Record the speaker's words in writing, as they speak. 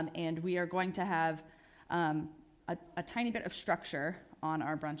And we are going to have a tiny bit of structure on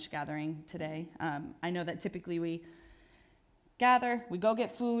our brunch gathering today. I know that typically we gather, we go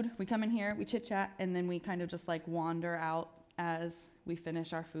get food, we come in here, we chit chat, and then we kind of just like wander out as we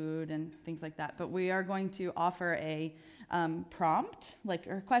finish our food and things like that. But we are going to offer a prompt, like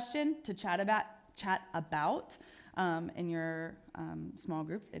a question to chat about in your small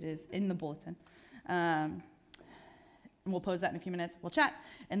groups. It is in the bulletin. We'll pose that in a few minutes. We'll chat,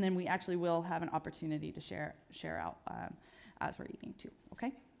 and then we actually will have an opportunity to share out as we're eating too.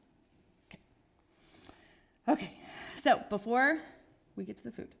 Okay. So before we get to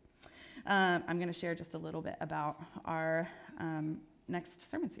the food, I'm going to share just a little bit about our next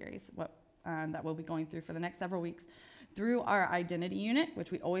sermon series, that we'll be going through for the next several weeks through our identity unit,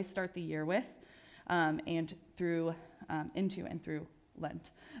 which we always start the year with, and through into and through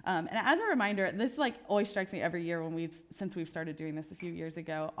Lent. And as a reminder, this always strikes me every year since we've started doing this a few years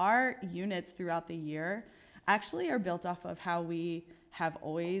ago. Our units throughout the year actually are built off of how we have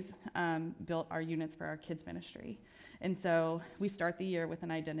always built our units for our kids ministry. And so we start the year with an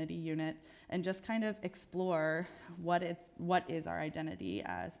identity unit and just kind of explore what is our identity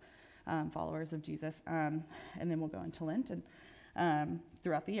as followers of Jesus. And then we'll go into Lent and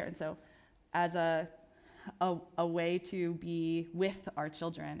throughout the year. And so as a way to be with our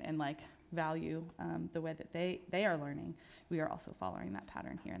children and value the way that they are learning, we are also following that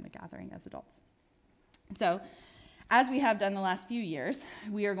pattern here in the gathering as adults. So as we have done the last few years,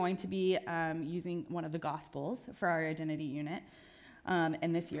 we are going to be using one of the Gospels for our identity unit.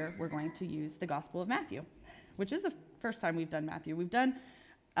 And this year, we're going to use the Gospel of Matthew, which is the first time we've done Matthew. We've done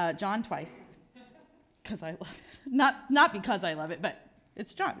John twice, because I love it. Not because I love it, but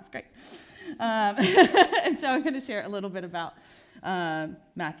it's John. It's great. And so I'm going to share a little bit about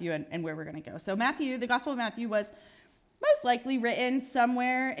Matthew and where we're going to go. So Matthew, the Gospel of Matthew, was most likely written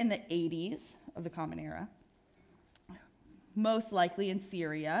somewhere in the 80s of the Common Era, most likely in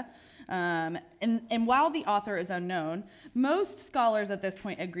Syria. And while the author is unknown, most scholars at this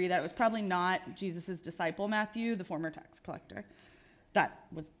point agree that it was probably not Jesus' disciple Matthew, the former tax collector. That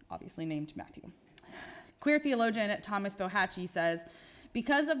was obviously named Matthew. Queer theologian Thomas Bohatchee says,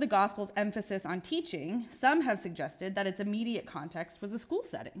 because of the gospel's emphasis on teaching, some have suggested that its immediate context was a school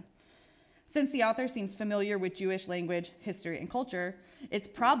setting. Since the author seems familiar with Jewish language, history, and culture, it's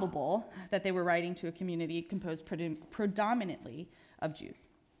probable that they were writing to a community composed predominantly of Jews.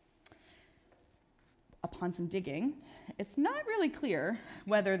 Upon some digging, it's not really clear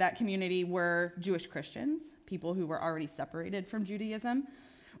whether that community were Jewish Christians, people who were already separated from Judaism,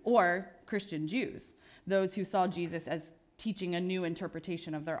 or Christian Jews, those who saw Jesus as teaching a new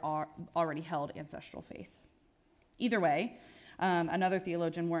interpretation of their already held ancestral faith. Either way, another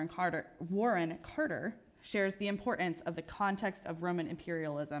theologian, Warren Carter, shares the importance of the context of Roman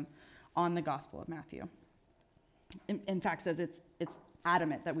imperialism on the Gospel of Matthew. In fact, says it's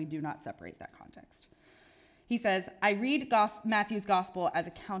adamant that we do not separate that context. He says, I read Matthew's Gospel as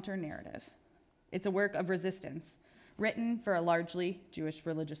a counter-narrative. It's a work of resistance, written for a largely Jewish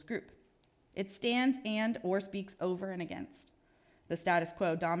religious group. It stands and or speaks over and against the status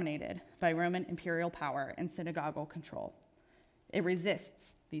quo dominated by Roman imperial power and synagogal control. It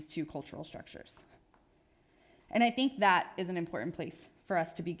resists these two cultural structures. And I think that is an important place for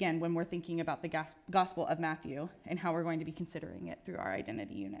us to begin when we're thinking about the Gospel of Matthew and how we're going to be considering it through our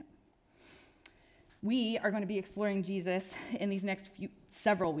identity unit. We are going to be exploring Jesus in these next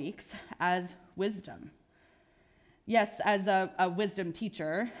several weeks as wisdom. Yes, as a wisdom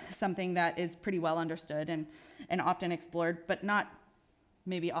teacher, something that is pretty well understood and often explored, but not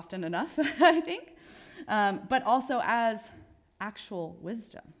maybe often enough, I think, but also as actual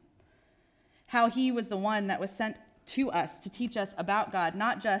wisdom. How he was the one that was sent to us to teach us about God,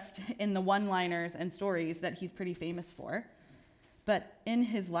 not just in the one-liners and stories that he's pretty famous for, but in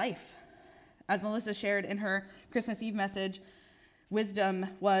his life. As Melissa shared in her Christmas Eve message, wisdom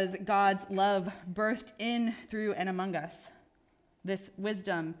was God's love birthed in, through, and among us. This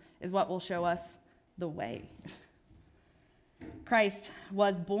wisdom is what will show us the way. Christ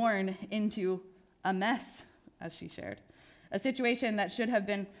was born into a mess, as she shared, a situation that should have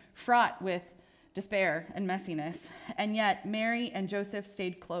been fraught with despair and messiness, and yet Mary and Joseph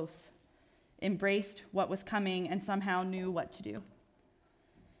stayed close, embraced what was coming, and somehow knew what to do.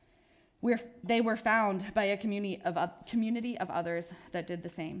 They were found by a community of others that did the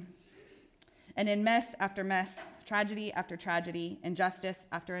same. And in mess after mess, tragedy after tragedy, injustice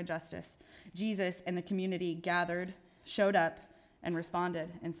after injustice, Jesus and the community gathered, showed up, and responded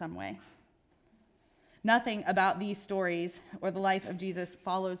in some way. Nothing about these stories or the life of Jesus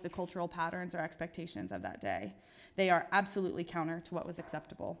follows the cultural patterns or expectations of that day. They are absolutely counter to what was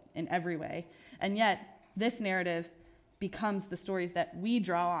acceptable in every way. And yet, this narrative becomes the stories that we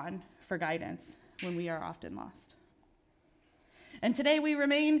draw on for guidance when we are often lost. And today we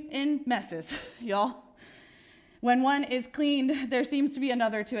remain in messes, y'all. When one is cleaned, there seems to be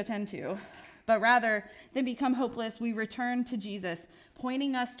another to attend to. But rather than become hopeless, we return to Jesus,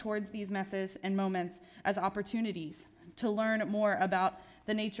 pointing us towards these messes and moments as opportunities to learn more about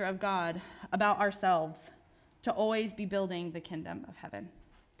the nature of God, about ourselves, to always be building the kingdom of heaven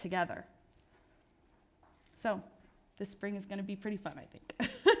together. So this spring is going to be pretty fun, I think.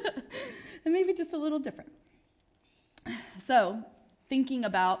 And maybe just a little different. So thinking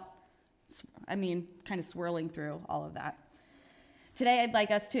about, kind of swirling through all of that. Today, I'd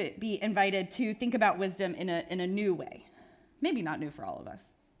like us to be invited to think about wisdom in a new way. Maybe not new for all of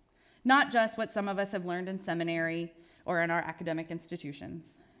us. Not just what some of us have learned in seminary or in our academic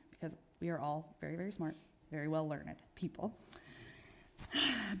institutions, because we are all very, very smart, very well-learned people,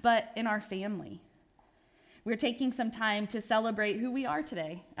 but in our family. We're taking some time to celebrate who we are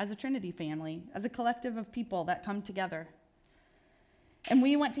today as a Trinity family, as a collective of people that come together. And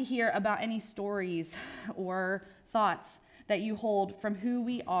we want to hear about any stories or thoughts that you hold from who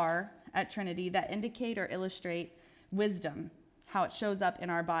we are at Trinity that indicate or illustrate wisdom, how it shows up in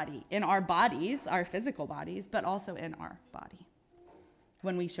our bodies, our physical bodies, but also in our body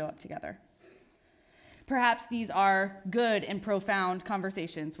when we show up together. Perhaps these are good and profound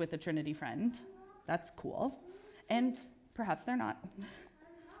conversations with a Trinity friend. That's cool. And perhaps they're not.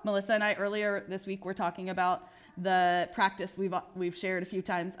 Melissa and I earlier this week were talking about the practice we've shared a few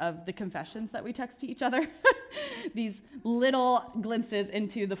times of the confessions that we text to each other. These little glimpses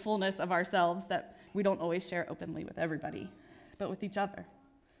into the fullness of ourselves that we don't always share openly with everybody, but with each other.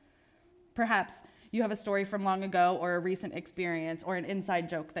 Perhaps you have a story from long ago or a recent experience or an inside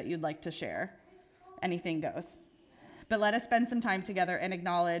joke that you'd like to share. Anything goes. But let us spend some time together and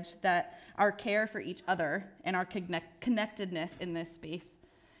acknowledge that our care for each other and our connectedness in this space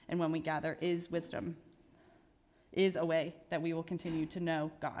and when we gather is wisdom, is a way that we will continue to know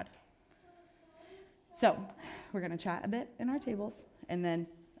God. So we're going to chat a bit in our tables, and then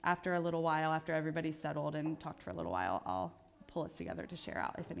after a little while, after everybody's settled and talked for a little while, I'll pull us together to share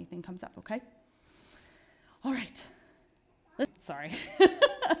out if anything comes up, okay? All right. Sorry.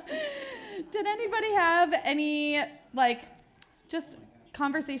 Did anybody have any, just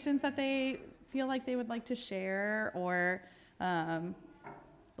conversations that they feel like they would like to share or,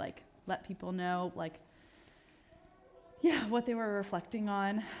 let people know, what they were reflecting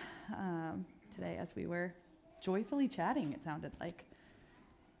on today as we were joyfully chatting, it sounded like.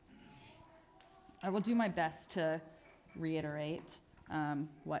 I will do my best to reiterate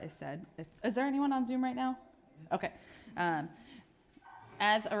what is said. Is there anyone on Zoom right now? Okay.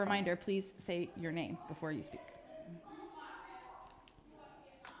 As a reminder, please say your name before you speak.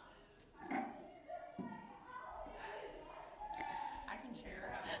 I can share.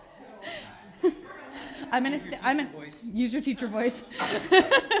 Use your teacher voice.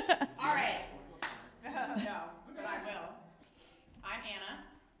 All right. No, but I will. I'm Anna,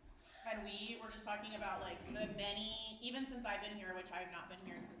 and we were just talking about the many, even since I've been here, which I've not been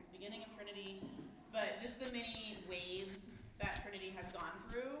here since the beginning of Trinity, but just the many waves that Trinity has gone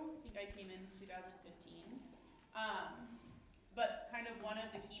through. I think I came in 2015. But kind of one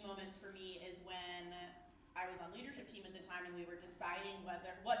of the key moments for me is when I was on leadership team at the time and we were deciding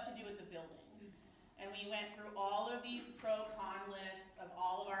what to do with the building. And we went through all of these pro-con lists of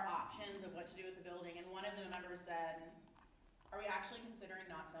all of our options of what to do with the building. And one of the members said, are we actually considering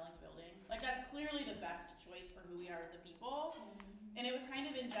not selling the building? That's clearly the best choice for who we are as a people. And it was kind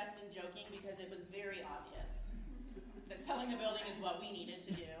of in jest and joking because it was very obvious that selling the building is what we needed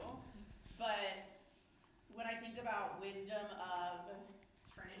to do. But when I think about wisdom of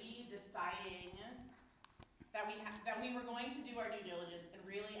Trinity deciding that we were going to do our due diligence and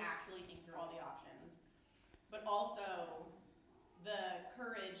really actually think through all the options, but also the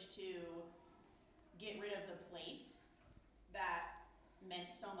courage to get rid of the place that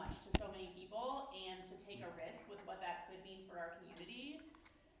meant so much to so many people and to take a risk with what that could mean for our community,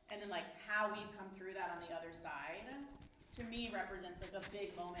 and then how we've come through that on the other side, to me represents a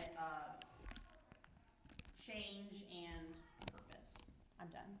big moment of change and purpose. I'm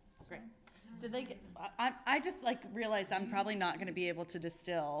done. Great. Did they get, I just realized I'm probably not going to be able to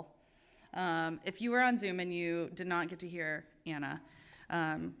distill. If you were on Zoom and you did not get to hear Anna,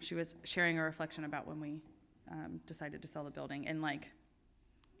 she was sharing a reflection about when we decided to sell the building, and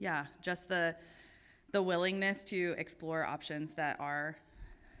just the willingness to explore options that are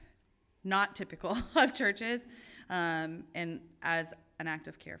not typical of churches, and as an act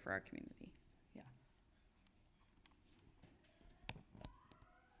of care for our community. Yeah.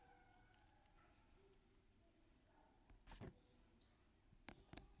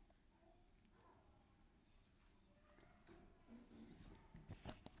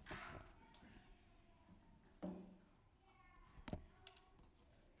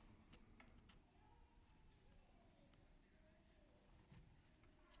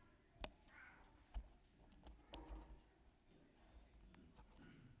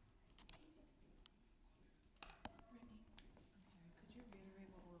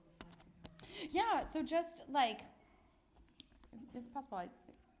 Yeah, so just like, it's possible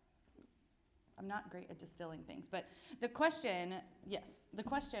I'm not great at distilling things, but the question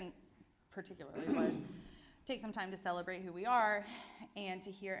particularly was, take some time to celebrate who we are and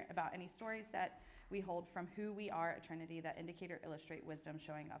to hear about any stories that we hold from who we are at Trinity that indicate or illustrate wisdom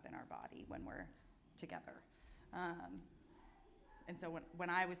showing up in our body when we're together. And so when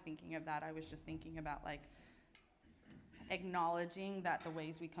I was thinking of that, I was just thinking about like acknowledging that the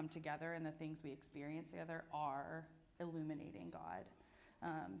ways we come together and the things we experience together are illuminating God.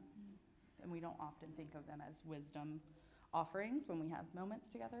 And we don't often think of them as wisdom offerings when we have moments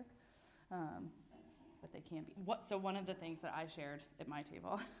together, but they can be. So one of the things that I shared at my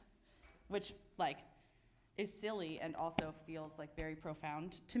table, which like is silly and also feels like very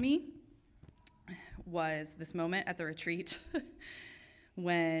profound to me, was this moment at the retreat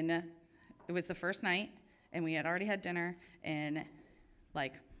when it was the first night and we had already had dinner, and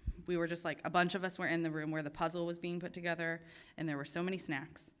like we were just like, a bunch of us were in the room where the puzzle was being put together, and there were so many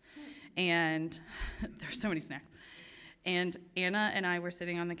snacks. And there's so many snacks. And Anna and I were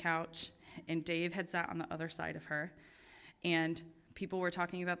sitting on the couch, and Dave had sat on the other side of her, and people were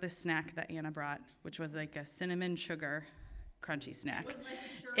talking about this snack that Anna brought, which was like a cinnamon sugar crunchy snack.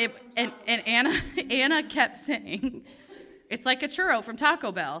 It was like a churro from Taco and Anna kept saying, it's like a churro from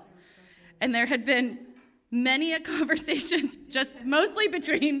Taco Bell. And there had been many a conversations, just mostly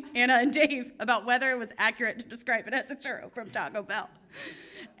between Anna and Dave, about whether it was accurate to describe it as a churro from Taco Bell.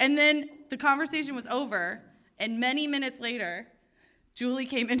 And then the conversation was over, and many minutes later, Julie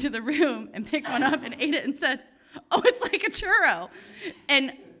came into the room and picked one up and ate it and said, oh, it's like a churro.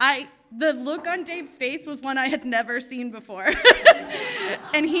 And the look on Dave's face was one I had never seen before.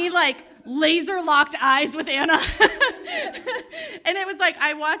 And he like laser locked eyes with Anna. And it was like,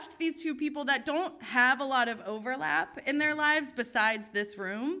 I watched these two people that don't have a lot of overlap in their lives besides this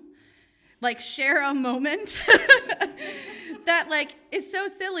room, like share a moment that like is so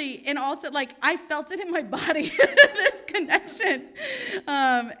silly. And also like, I felt it in my body, this connection.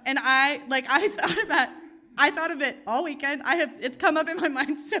 And I thought of it all weekend. It's come up in my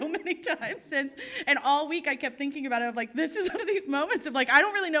mind so many times since, and all week I kept thinking about it. Of like, this is one of these moments of like, I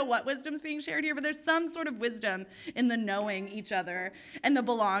don't really know what wisdom's being shared here, but there's some sort of wisdom in the knowing each other and the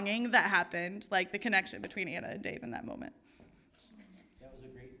belonging that happened, like the connection between Anna and Dave in that moment. That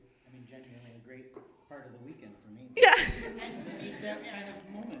was genuinely a great part of the weekend for me. Yeah. Just that kind of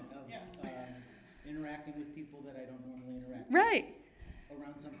moment of interacting with people that I don't normally interact with. Right.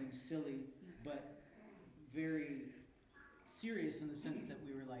 Around something silly, but very serious in the sense that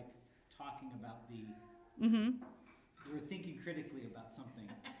we were like talking about we were thinking critically about something.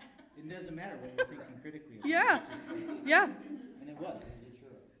 It doesn't matter what we're thinking critically about. Yeah. And it was a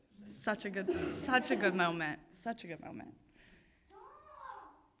churro. Such a good moment. Such a good moment.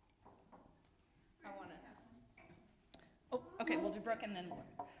 I want to. Oh, okay, we'll do Brooke and then Laura.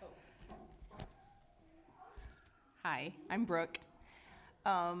 Hi, I'm Brooke.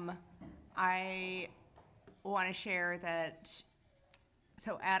 I want to share that,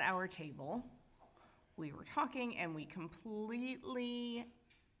 so at our table, we were talking and we completely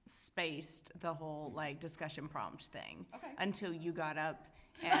spaced the whole like discussion prompt thing until you got up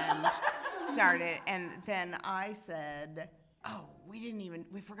and started, and then I said, oh,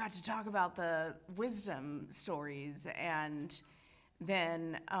 we forgot to talk about the wisdom stories, and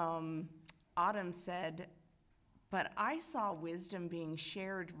then Autumn said, but I saw wisdom being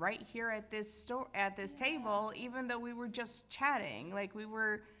shared right here at this table, even though we were just chatting. Like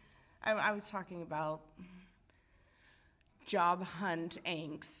I was talking about job hunt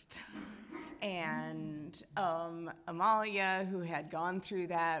angst, and Amalia, who had gone through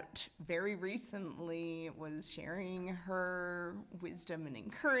that very recently, was sharing her wisdom and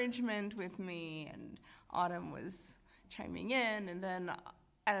encouragement with me, and Autumn was chiming in, and then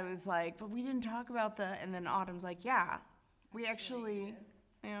I was like, but we didn't talk about and then Autumn's like, yeah, we actually,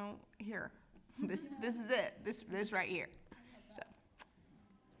 here, this is it, this right here. So,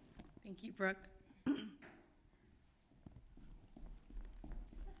 Thank you, Brooke.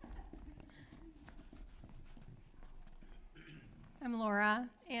 I'm Laura,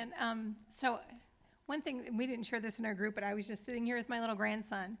 and so one thing, we didn't share this in our group, but I was just sitting here with my little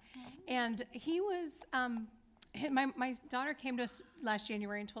grandson, and he was, my daughter came to us last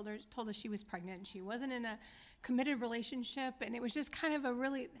January and told us she was pregnant. She wasn't in a committed relationship, and it was just kind of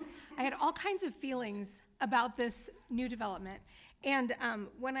I had all kinds of feelings about this new development. And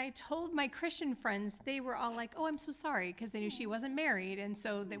when I told my Christian friends, they were all like, "Oh, I'm so sorry," because they knew she wasn't married, and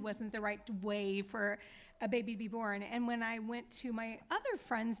so that wasn't the right way for a baby to be born. And when I went to my other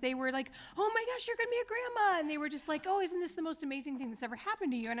friends, they were like, "Oh my gosh, you're gonna be a grandma," and they were just like, "Oh, isn't this the most amazing thing that's ever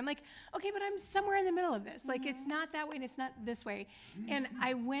happened to you?" And I'm like, "Okay, but I'm somewhere in the middle of this. Like, it's not that way, and it's not this way." And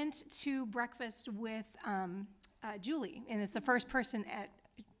I went to breakfast with Julie, and it's the first person at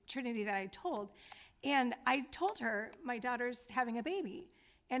Trinity that I told. And I told her my daughter's having a baby,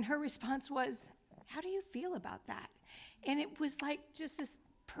 and her response was, "How do you feel about that?" And it was like just this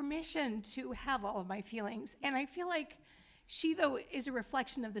permission to have all of my feelings. And I feel like she, though, is a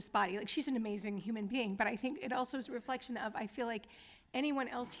reflection of this body. Like, she's an amazing human being, but I think it also is a reflection of, I feel like anyone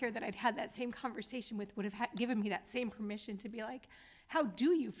else here that I'd had that same conversation with would have given me that same permission to be like, how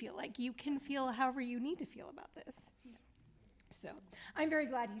do you feel? Like, you can feel however you need to feel about this. Yeah. So I'm very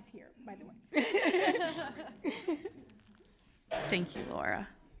glad he's here, by the way. Thank you, Laura.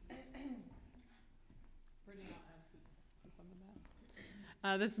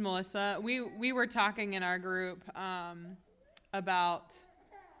 This is Melissa. We were talking in our group about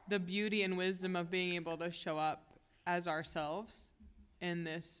the beauty and wisdom of being able to show up as ourselves in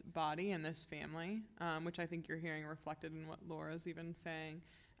this body, in this family, which I think you're hearing reflected in what Laura's even saying,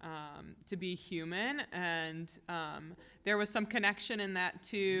 to be human. And there was some connection in that,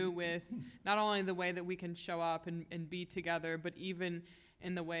 too, with not only the way that we can show up and be together, but even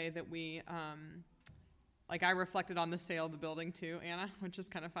in the way that we... like, I reflected on the sale of the building too, Anna, which is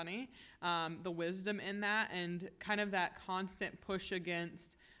kind of funny. The wisdom in that, and kind of that constant push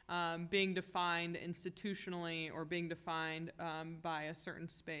against being defined institutionally, or being defined by a certain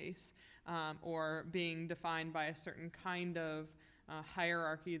space, or being defined by a certain kind of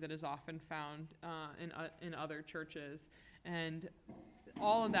hierarchy that is often found in other churches. And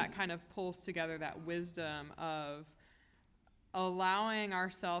all of that kind of pulls together that wisdom of allowing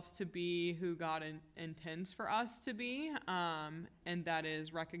ourselves to be who God intends for us to be, and that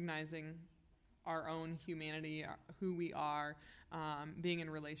is recognizing our own humanity, who we are, being in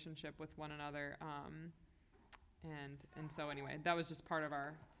relationship with one another, and so anyway, that was just part of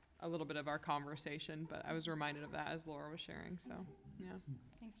a little bit of our conversation, but I was reminded of that as Laura was sharing, so yeah.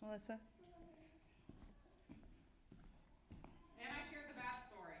 Thanks, Melissa. And I shared the bat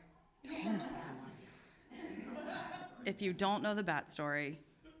story. If you don't know the bat story,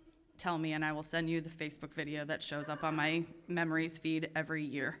 tell me, and I will send you the Facebook video that shows up on my memories feed every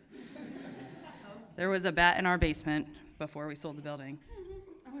year. There was a bat in our basement before we sold the building.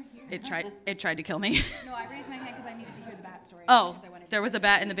 It tried to kill me. No, I raised my hand because I needed to hear the bat story. Oh, there was a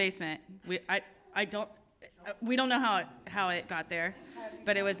bat in the basement. We don't know how it got there,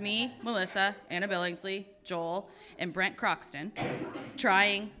 but it was me, Melissa, Anna Billingsley, Joel, and Brent Croxton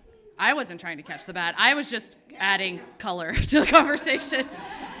trying. I wasn't trying to catch the bat. I was just adding color to the conversation,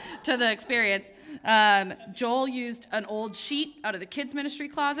 to the experience. Joel used an old sheet out of the kids' ministry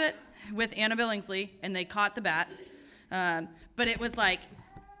closet with Anna Billingsley, and they caught the bat. But it was like,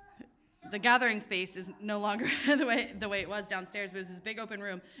 the gathering space is no longer the way it was downstairs, but it was this big open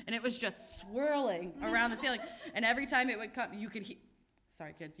room, and it was just swirling around the ceiling. And every time it would come, you could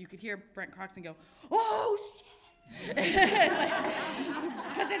hear Brent Croxton go, "Oh, shit!"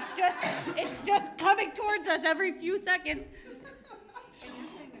 Because it's just coming towards us every few seconds. And you're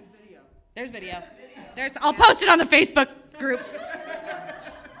saying there's video. I'll post it on the Facebook group.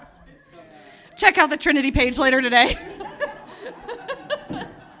 Check out the Trinity page later today.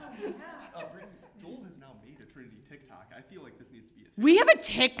 Joel has now made a Trinity TikTok. I feel like this needs to be a TikTok. We have a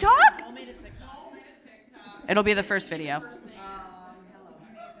TikTok? Joel made a TikTok. It'll be the first video.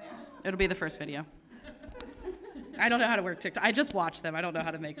 It'll be the first video. I don't know how to work TikTok. I just watch them. I don't know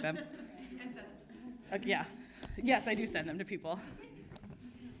how to make them. And send them. Yeah. Yes, I do send them to people.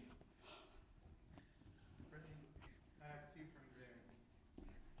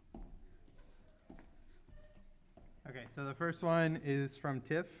 Okay, so the first one is from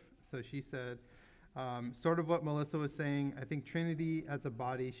Tiff. So she said, sort of what Melissa was saying, I think Trinity as a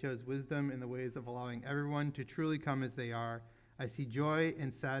body shows wisdom in the ways of allowing everyone to truly come as they are. I see joy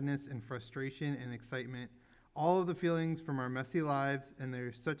and sadness and frustration and excitement, all of the feelings from our messy lives, and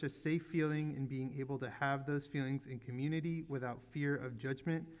there's such a safe feeling in being able to have those feelings in community without fear of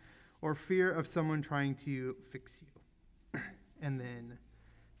judgment or fear of someone trying to fix you. And then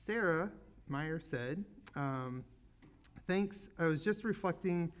Sarah Meyer said, Thanks. I was just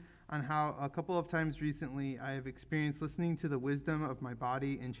reflecting on how a couple of times recently I have experienced listening to the wisdom of my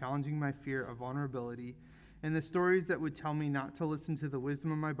body and challenging my fear of vulnerability, and the stories that would tell me not to listen to the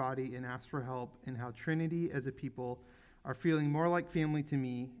wisdom of my body and ask for help, and how Trinity as a people are feeling more like family to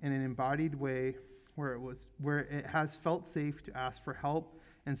me in an embodied way where it has felt safe to ask for help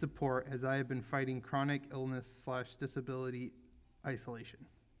and support as I have been fighting chronic illness/disability isolation.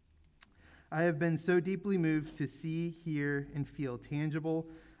 I have been so deeply moved to see, hear, and feel tangible,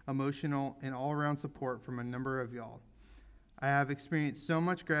 emotional, and all-around support from a number of y'all. I have experienced so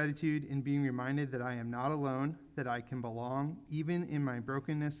much gratitude in being reminded that I am not alone, that I can belong, even in my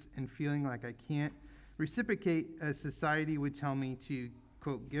brokenness, and feeling like I can't reciprocate as society would tell me to,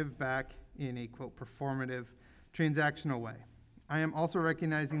 quote, give back in a, quote, performative, transactional way. I am also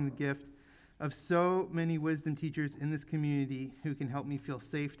recognizing the gift of so many wisdom teachers in this community who can help me feel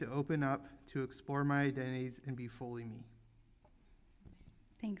safe to open up, to explore my identities, and be fully me.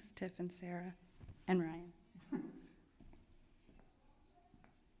 Thanks, Tiff and Sarah and Ryan.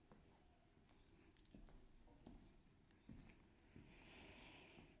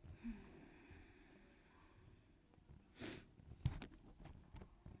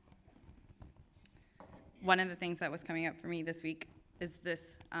 One of the things that was coming up for me this week is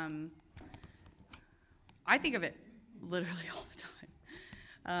this, I think of it literally all the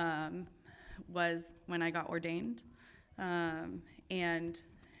time, was when I got ordained. And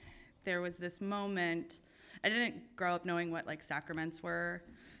there was this moment, I didn't grow up knowing what like sacraments were,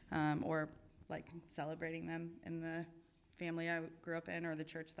 or like celebrating them in the family I grew up in or the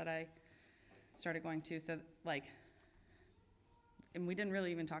church that I started going to. So like, and we didn't really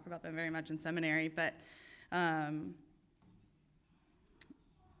even talk about them very much in seminary, but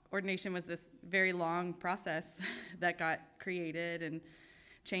ordination was this very long process that got created and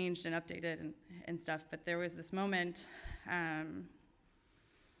changed and updated and stuff. But there was this moment on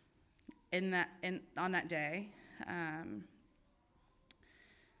that day.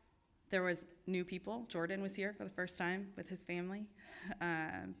 There was new people. Jordan was here for the first time with his family,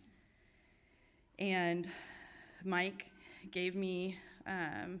 and Mike gave me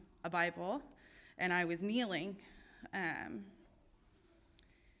a Bible, and I was kneeling,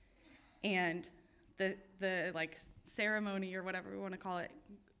 and the like ceremony or whatever we want to call it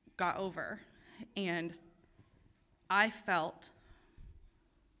got over, and I felt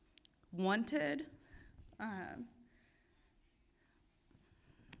wanted, and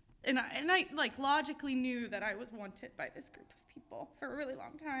I like logically knew that I was wanted by this group of people for a really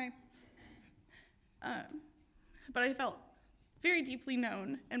long time, but I felt very deeply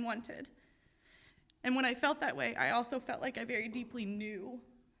known and wanted. And when I felt that way, I also felt like I very deeply knew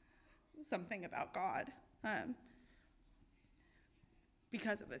something about God,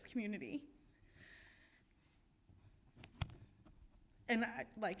 because of this community. And I,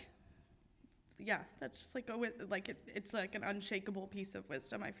 like, yeah, that's just like it's like an unshakable piece of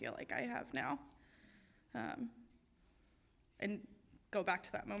wisdom I feel like I have now, and go back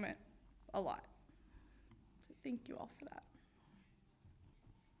to that moment a lot. So thank you all for that.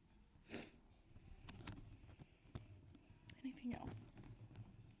 Anything else?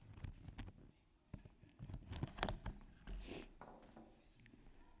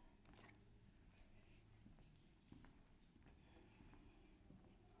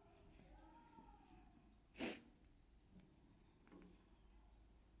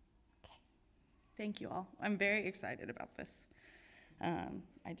 Thank you all. I'm very excited about this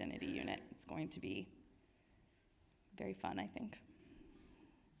identity unit. It's going to be very fun, I think.